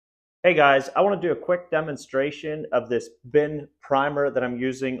Hey guys, I want to do a quick demonstration of this bin primer that I'm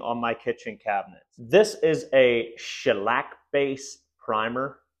using on my kitchen cabinets. This is a shellac base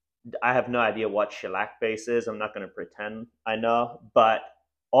primer. I have no idea what shellac base is. I'm not going to pretend I know, but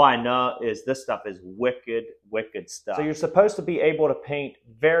all I know is this stuff is wicked, wicked stuff. So you're supposed to be able to paint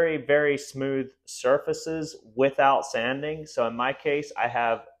very, very smooth surfaces without sanding. So in my case, I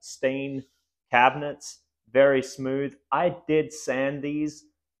have stained cabinets, very smooth. I did sand these.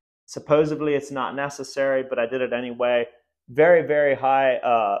 Supposedly it's not necessary, but I did it anyway. Very, very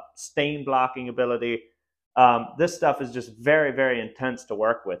high stain blocking ability. This stuff is just very, very intense to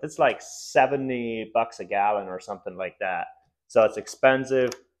work with. It's like 70 bucks a gallon or something like that. So it's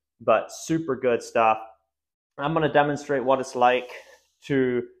expensive, but super good stuff. I'm going to demonstrate what it's like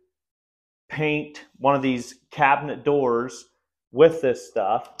to paint one of these cabinet doors with this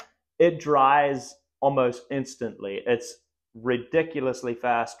stuff. It dries almost instantly. It's ridiculously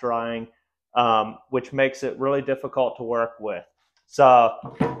fast drying, which makes it really difficult to work with. So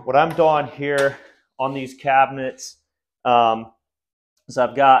what I'm doing here on these cabinets is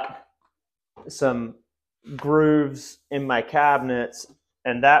I've got some grooves in my cabinets,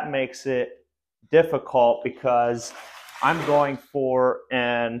 and that makes it difficult because I'm going for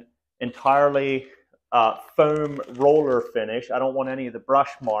an entirely foam roller finish. I don't want any of the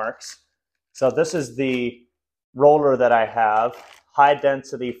brush marks. So this is the roller that I have, high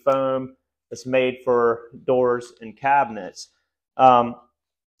density foam that's made for doors and cabinets.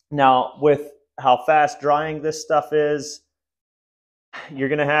 Now with how fast drying this stuff is, you're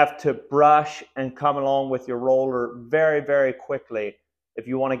going to have to brush and come along with your roller very, very quickly if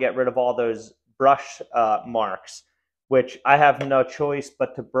you want to get rid of all those brush marks, which I have no choice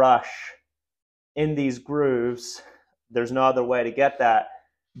but to brush in these grooves. There's no other way to get that,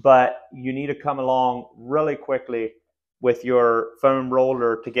 but you need to come along really quickly with your foam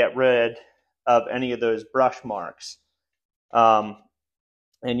roller to get rid of any of those brush marks. And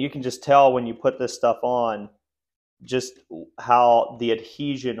you can just tell when you put this stuff on just how the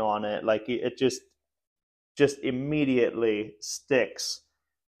adhesion on it, like it just immediately sticks,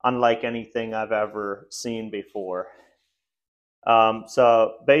 unlike anything I've ever seen before.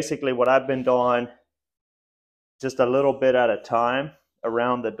 So basically what I've been doing, just a little bit at a time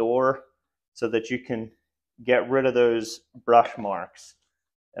around the door so that you can get rid of those brush marks.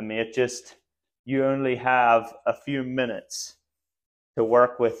 I mean, you only have a few minutes to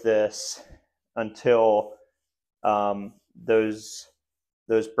work with this until those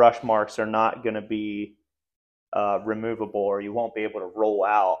brush marks are not going to be removable, or you won't be able to roll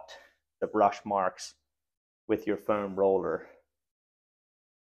out the brush marks with your foam roller.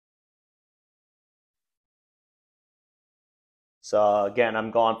 So again,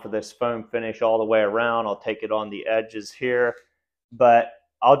 I'm going for this foam finish all the way around. I'll take it on the edges here, but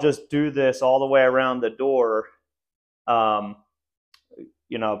I'll just do this all the way around the door, um,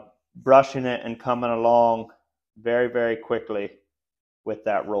 brushing it and coming along very, very quickly with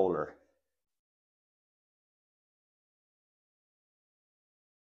that roller.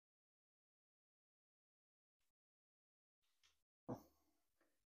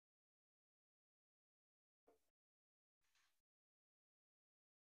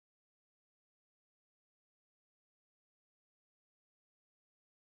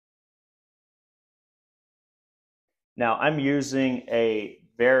 Now I'm using a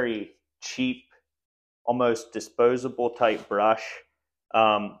very cheap, almost disposable type brush.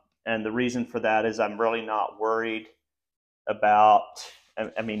 And the reason for that is I'm really not worried about,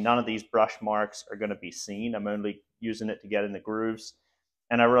 I mean, none of these brush marks are going to be seen. I'm only using it to get in the grooves.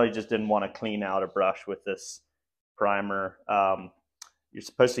 And I really just didn't want to clean out a brush with this primer. You're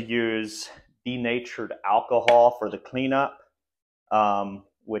supposed to use denatured alcohol for the cleanup,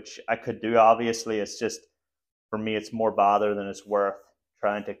 which I could do, obviously. It's just, for me, it's more bother than it's worth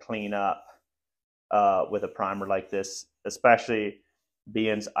trying to clean up with a primer like this, especially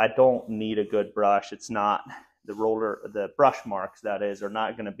being I don't need a good brush. It's not the brush marks, that is, are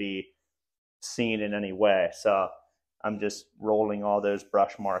not going to be seen in any way. So I'm just rolling all those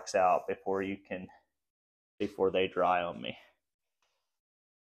brush marks out before they dry on me.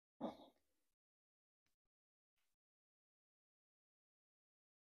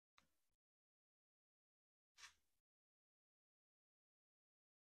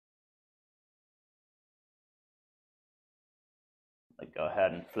 Go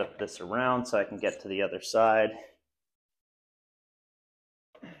ahead and flip this around so I can get to the other side.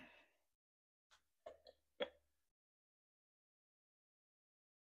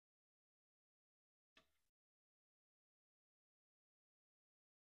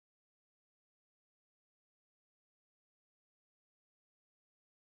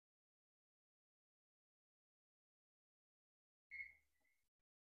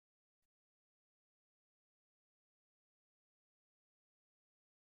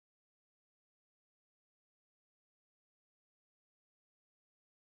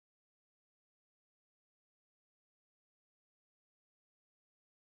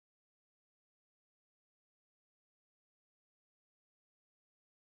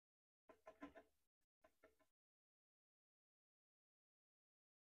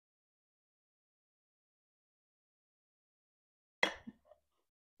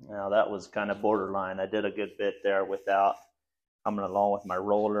 Now that was kind of borderline. I did a good bit there without coming along with my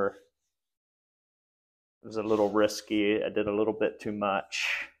roller. It was a little risky. I did a little bit too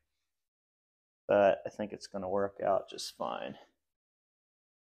much, but I think it's going to work out just fine.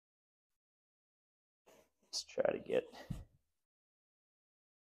 Let's try to get,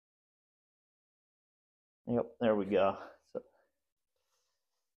 yep, there we go.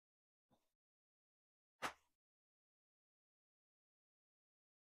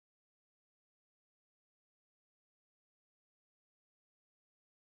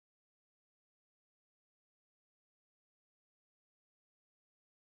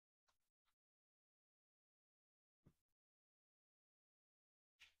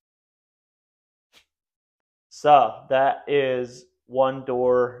 So that is one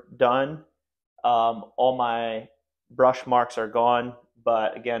door done. All my brush marks are gone,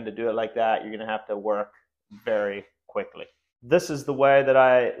 but again, to do it like that, you're gonna have to work very quickly. This is the way that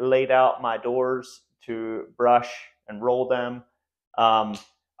I laid out my doors to brush and roll them.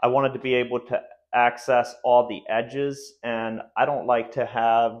 I wanted to be able to access all the edges, and I don't like to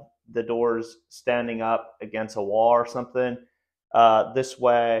have the doors standing up against a wall or something. This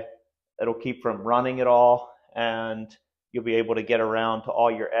way, it'll keep from running at all, and you'll be able to get around to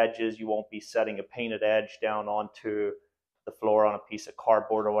all your edges. You won't be setting a painted edge down onto the floor on a piece of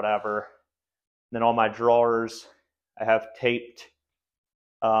cardboard or whatever. And then all my drawers, I have taped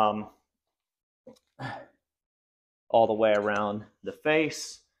all the way around the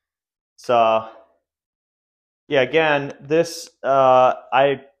face. So yeah, again, this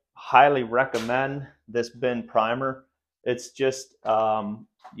I highly recommend this bin primer. It's just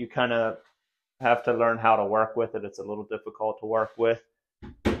you kind of have to learn how to work with it. It's a little difficult to work with,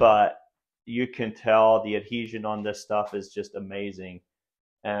 but you can tell the adhesion on this stuff is just amazing,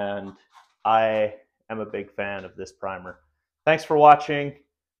 and I am a big fan of this primer. Thanks for watching.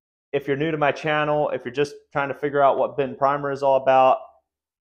 If you're new to my channel, if you're just trying to figure out what bin primer is all about,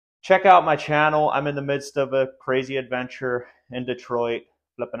 check out my channel. I'm in the midst of a crazy adventure in Detroit,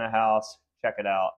 flipping a house. Check it out.